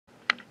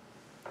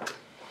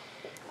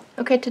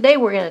Okay, today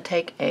we're going to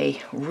take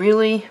a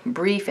really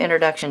brief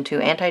introduction to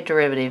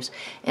antiderivatives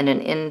and an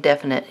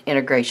indefinite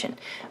integration.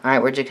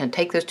 Alright, we're just going to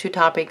take those two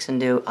topics and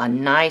do a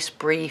nice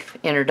brief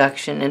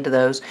introduction into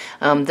those.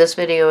 This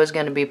video is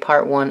going to be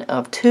part one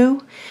of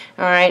two.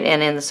 Alright,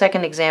 and in the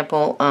second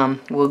example,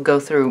 we'll go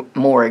through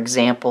more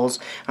examples.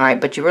 Alright,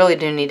 but you really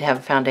do need to have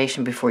a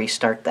foundation before you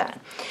start that.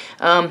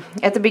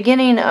 At the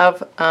beginning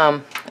of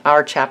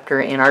our chapter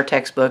in our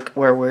textbook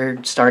where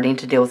we're starting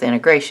to deal with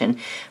integration,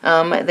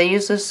 they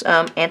use this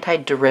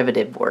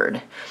antiderivative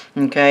word.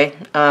 Okay,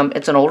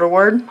 it's an older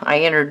word.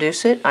 I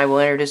introduce it. I will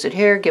introduce it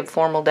here, give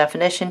formal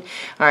definition.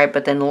 Alright,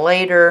 but then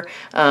later,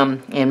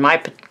 in my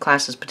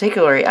classes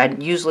particularly, I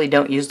usually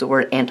don't use the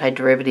word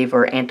antiderivative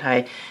or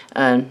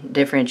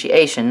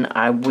differentiation.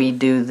 We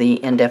do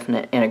the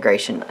indefinite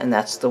integration, and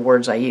that's the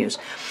words I use.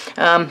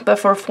 But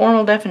for a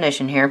formal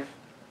definition here,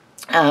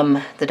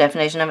 the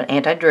definition of an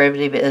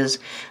antiderivative is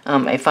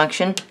a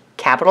function,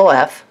 capital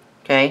F.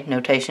 Okay,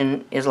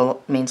 notation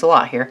means a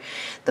lot here.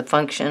 A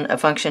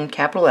function,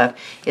 capital F,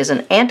 is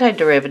an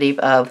antiderivative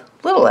of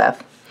little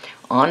f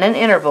on an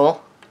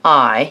interval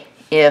I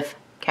if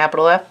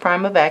capital F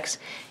prime of x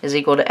is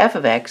equal to f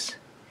of x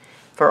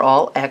for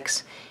all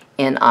x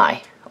in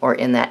I, or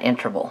in that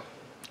interval.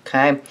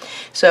 Okay,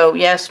 so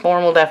yes,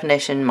 formal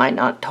definition might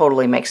not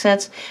totally make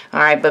sense.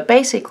 Alright, but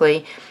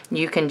basically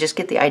you can just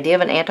get the idea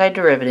of an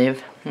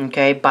antiderivative,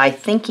 okay, by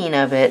thinking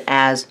of it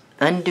as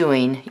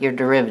undoing your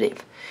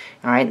derivative.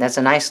 Alright, that's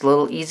a nice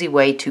little easy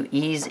way to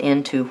ease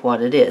into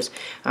what it is.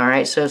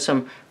 Alright, so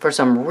for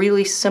some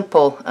really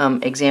simple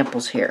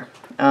examples here.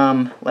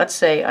 Let's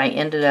say I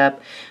ended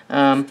up,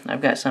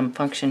 I've got some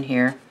function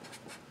here,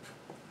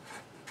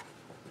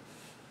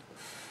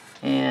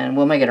 and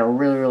we'll make it a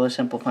really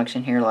simple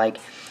function here, like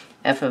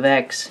f of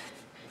x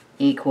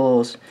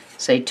equals,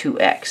 say,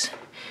 2x.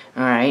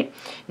 Alright,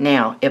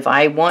 now if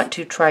I want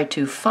to try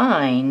to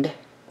find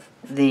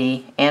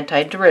the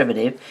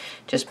antiderivative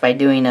just by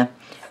doing a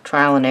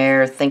trial and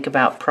error, think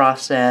about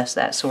process,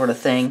 that sort of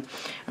thing,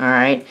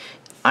 alright,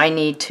 I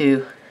need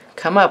to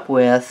come up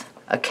with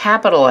a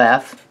capital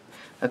F,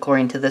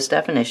 according to this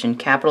definition,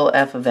 capital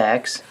F of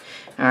x,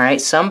 alright,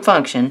 some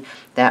function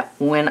that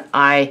when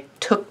I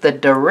took the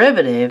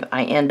derivative,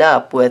 I end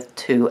up with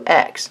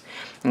 2x.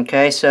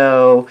 Okay,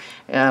 so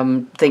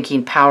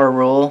thinking power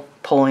rule,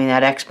 pulling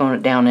that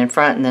exponent down in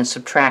front and then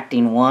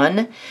subtracting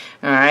 1.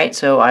 Alright,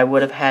 so I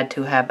would have had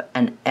to have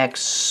an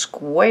x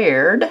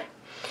squared,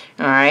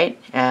 alright,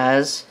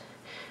 as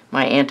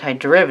my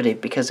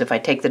antiderivative, because if I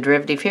take the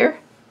derivative here,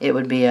 it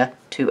would be a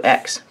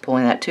 2x,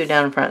 pulling that 2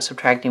 down in front,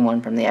 subtracting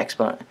 1 from the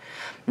exponent.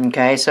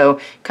 Okay, so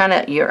kind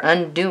of you're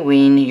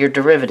undoing your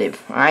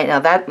derivative. Alright, now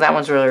that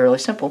one's really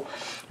simple.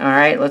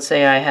 Alright, let's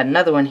say I had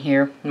another one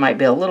here, might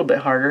be a little bit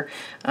harder.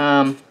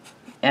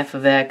 F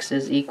of x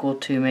is equal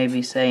to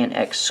maybe, say, an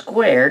x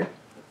squared.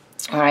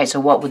 Alright,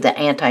 so what would the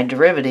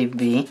antiderivative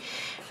be?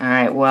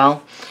 Alright,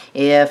 well,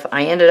 if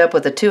I ended up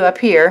with a 2 up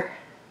here,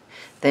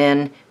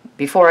 then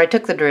before I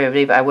took the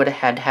derivative, I would have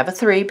had to have a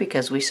 3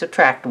 because we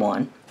subtract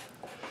 1.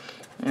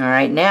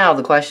 Alright, now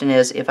the question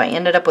is, if I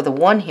ended up with a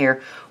 1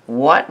 here,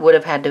 what would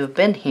have had to have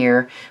been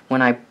here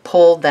when I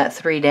pulled that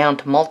 3 down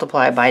to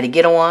multiply it by to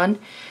get a 1?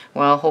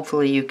 Well,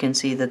 hopefully you can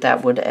see that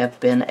that would have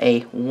been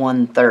a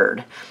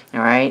 1/3.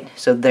 Alright,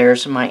 so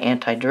there's my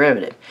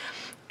antiderivative.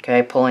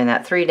 Okay, pulling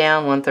that 3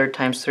 down, 1/3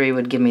 times 3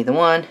 would give me the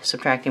 1.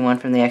 Subtracting 1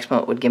 from the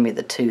exponent would give me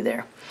the 2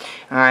 there.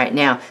 Alright,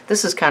 now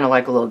this is kind of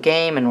like a little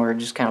game, and we're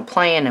just kind of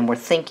playing and we're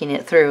thinking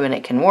it through, and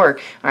it can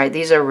work. Alright,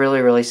 these are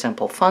really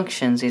simple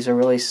functions. These are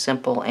really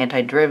simple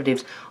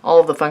antiderivatives. All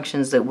of the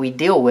functions that we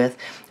deal with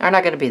are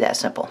not going to be that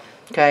simple.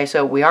 Okay,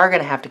 so we are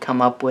going to have to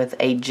come up with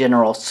a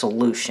general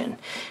solution.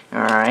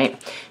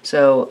 Alright,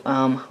 so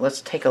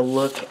let's take a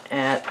look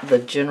at the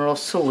general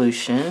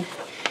solution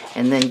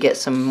and then get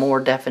some more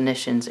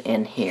definitions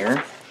in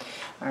here.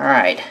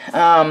 Alright,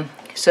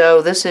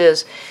 so this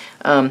is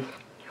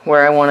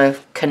where I want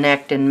to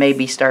connect and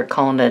maybe start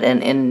calling it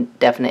an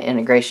indefinite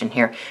integration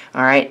here.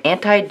 Alright,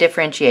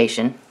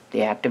 antidifferentiation,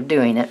 the act of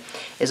doing it,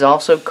 is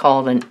also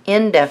called an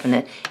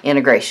indefinite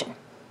integration.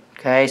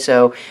 Okay,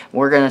 so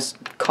we're going to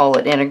call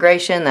it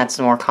integration. That's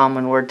the more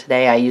common word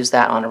today. I use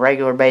that on a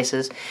regular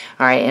basis.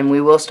 Alright, and we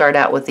will start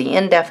out with the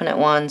indefinite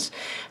ones,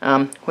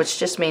 which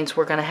just means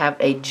we're going to have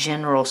a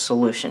general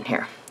solution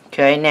here.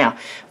 Okay, now,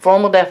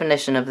 formal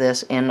definition of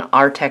this in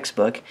our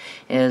textbook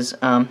is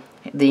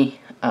the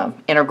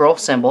integral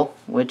symbol,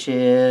 which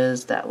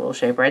is that little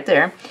shape right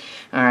there.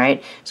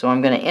 Alright, so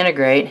I'm going to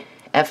integrate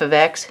f of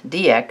x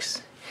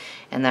dx,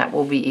 and that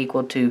will be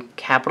equal to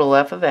capital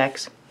F of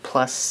x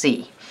plus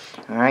c.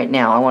 Alright,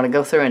 now I want to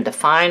go through and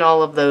define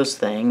all of those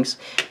things,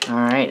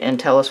 alright, and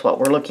tell us what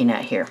we're looking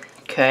at here.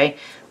 Okay,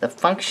 the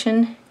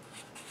function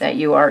that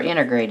you are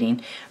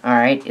integrating,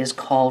 alright, is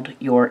called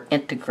your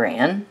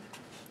integrand.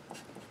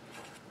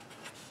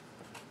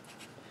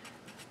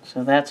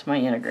 So that's my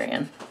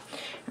integrand.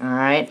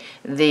 Alright,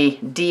 the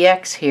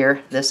dx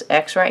here, this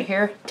x right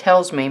here,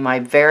 tells me my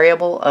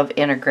variable of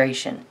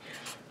integration.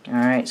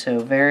 Alright, so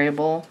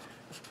variable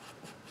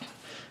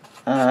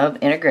of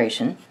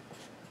integration.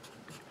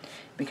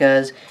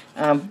 because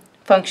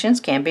functions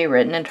can be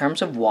written in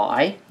terms of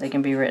y. They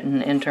can be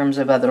written in terms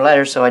of other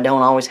letters, so I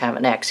don't always have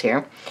an x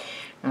here.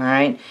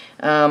 Alright,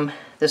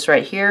 this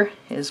right here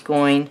is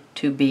going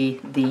to be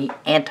the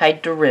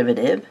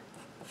antiderivative.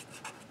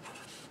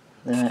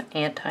 The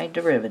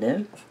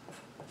antiderivative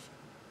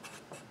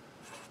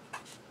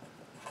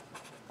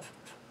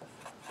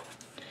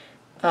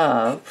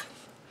of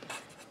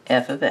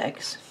f of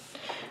x.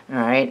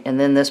 Alright, and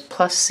then this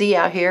plus c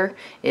out here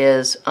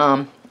is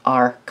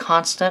our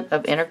constant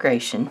of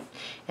integration,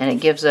 and it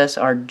gives us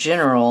our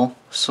general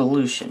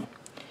solution.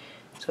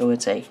 So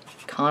it's a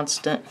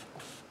constant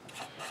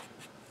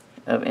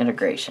of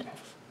integration.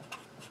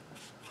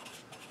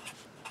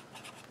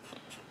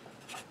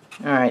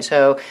 Alright,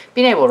 so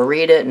being able to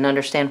read it and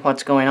understand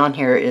what's going on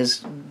here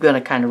is going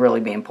to kind of really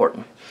be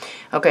important.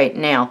 Okay,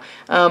 now,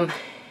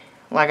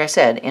 like I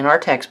said, in our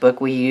textbook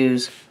we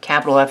use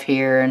capital F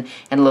here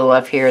and little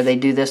f here. They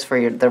do this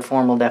for their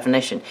formal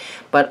definition.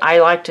 But I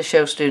like to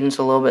show students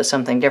a little bit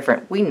something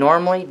different. We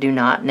normally do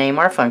not name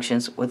our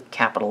functions with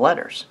capital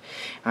letters.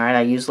 Alright,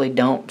 I usually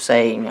don't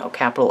say, you know,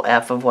 capital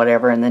F of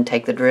whatever and then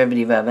take the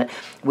derivative of it.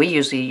 We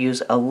usually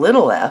use a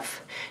little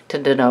f to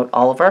denote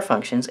all of our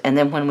functions, and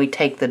then when we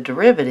take the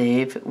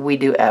derivative, we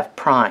do f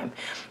prime.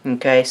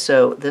 Okay,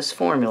 so this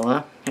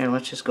formula, here,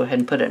 let's just go ahead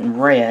and put it in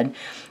red.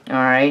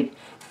 Alright,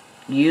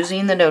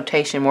 using the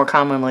notation more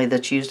commonly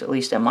that's used at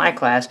least in my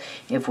class,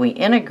 if we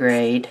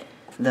integrate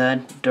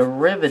the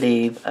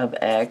derivative of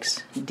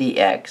x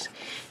dx,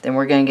 then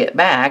we're going to get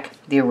back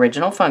the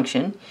original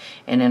function,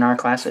 and in our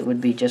class it would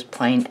be just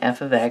plain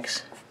f of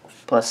x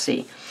plus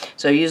c.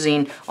 So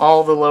using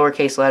all the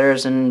lowercase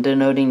letters and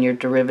denoting your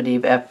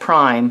derivative f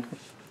prime,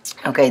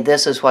 okay,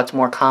 this is what's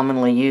more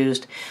commonly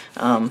used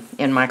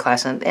in my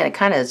class, and it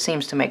kind of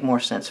seems to make more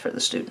sense for the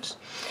students.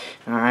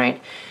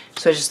 Alright,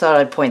 so I just thought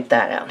I'd point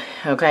that out.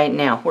 Okay,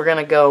 now we're going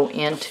to go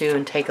into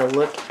and take a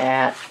look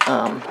at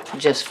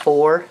just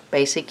 4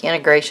 basic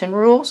integration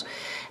rules.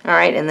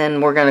 Alright, and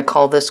then we're going to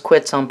call this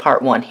quits on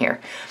part 1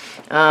 here.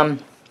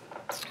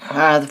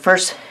 The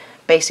first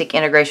basic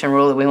integration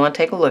rule that we want to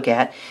take a look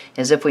at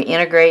is if we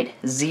integrate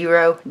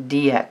 0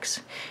 dx.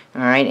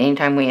 Alright,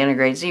 anytime we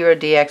integrate 0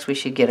 dx, we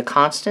should get a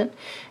constant.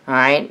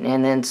 Alright,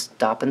 and then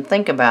stop and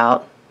think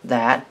about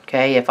that.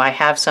 Okay, if I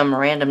have some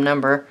random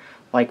number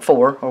like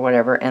 4 or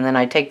whatever, and then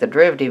I take the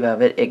derivative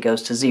of it, it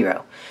goes to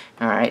 0.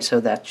 Alright, so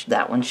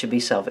that one should be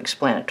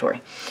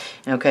self-explanatory.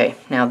 Okay,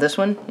 now this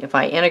one, if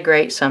I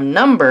integrate some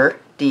number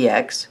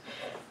dx,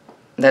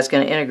 that's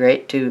going to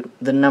integrate to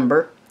the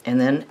number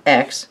and then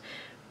x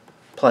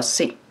plus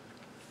c.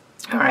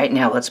 Alright,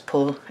 now let's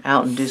pull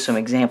out and do some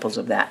examples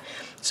of that.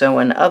 So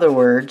in other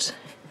words,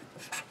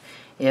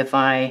 if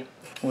I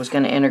was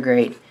going to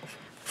integrate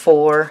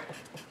 4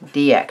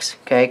 dx,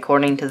 okay,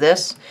 according to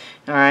this,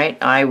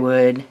 alright, I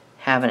would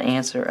have an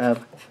answer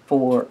of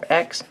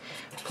 4x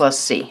plus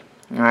c.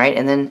 Alright,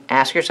 and then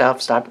ask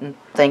yourself, stop and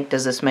think,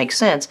 does this make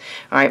sense?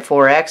 Alright,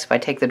 4x, if I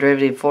take the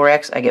derivative of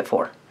 4x, I get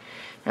 4.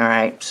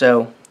 Alright,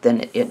 so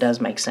then it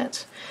does make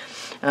sense.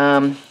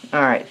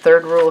 Alright,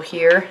 third rule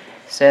here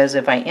says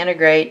if I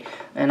integrate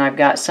and I've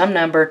got some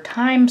number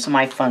times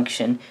my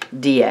function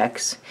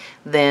dx,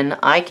 then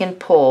I can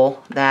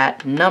pull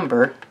that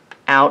number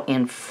out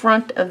in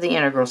front of the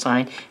integral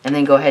sign and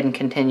then go ahead and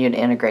continue to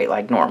integrate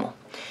like normal.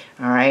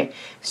 Alright,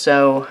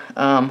 so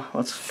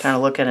let's kind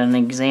of look at an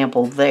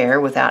example there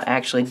without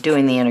actually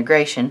doing the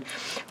integration.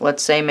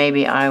 Let's say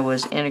maybe I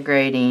was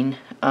integrating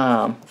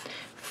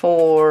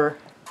 4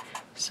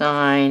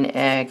 sine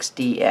x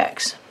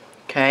dx.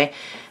 Okay,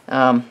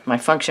 my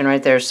function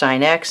right there is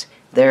sine x.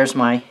 There's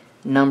my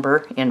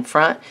number in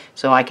front,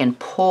 so I can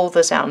pull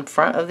this out in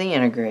front of the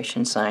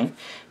integration sign.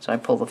 So I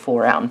pull the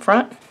 4 out in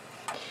front,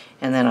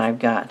 and then I've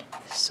got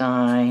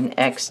sine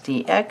x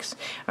dx.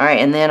 Alright,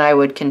 and then I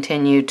would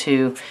continue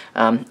to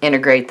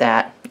integrate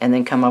that and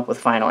then come up with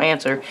final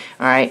answer.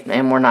 Alright,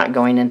 and we're not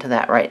going into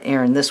that right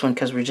here in this one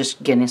because we're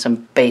just getting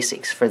some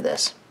basics for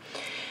this.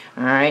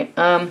 Alright,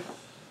 and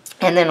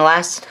then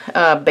last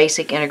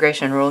basic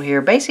integration rule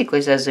here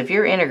basically says if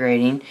you're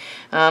integrating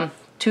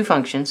 2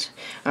 functions,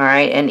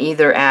 alright, and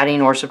either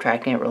adding or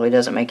subtracting, it really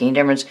doesn't make any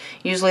difference.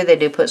 Usually they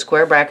do put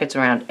square brackets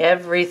around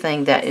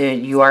everything that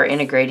you are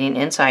integrating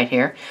inside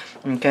here,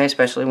 okay,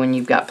 especially when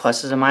you've got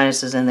pluses and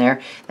minuses in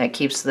there. That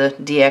keeps the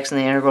dx and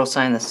the integral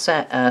sign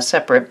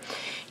separate.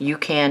 You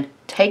can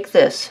take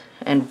this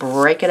and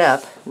break it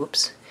up,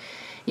 whoops,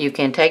 you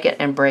can take it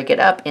and break it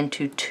up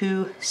into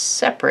 2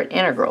 separate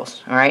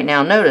integrals. Alright,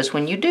 now notice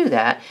when you do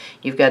that,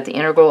 you've got the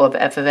integral of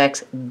f of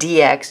x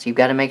dx. You've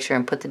got to make sure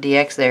and put the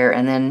dx there,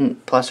 and then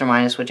plus or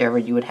minus whichever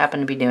you would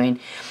happen to be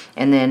doing,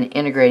 and then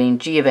integrating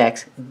g of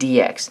x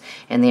dx.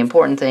 And the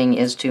important thing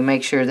is to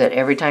make sure that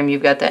every time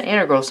you've got that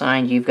integral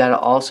sign, you've got to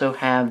also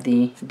have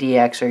the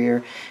dx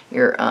or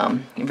your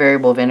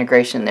variable of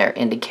integration there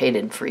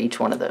indicated for each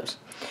one of those.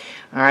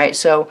 Alright,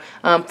 so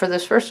for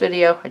this first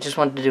video, I just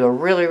wanted to do a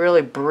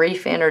really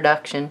brief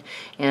introduction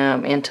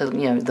into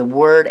the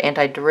word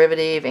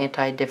antiderivative,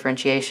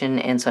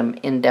 antidifferentiation, and some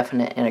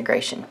indefinite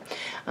integration.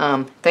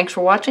 Thanks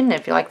for watching.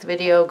 If you like the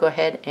video, go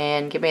ahead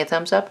and give me a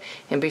thumbs up,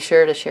 and be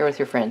sure to share with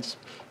your friends.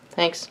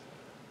 Thanks.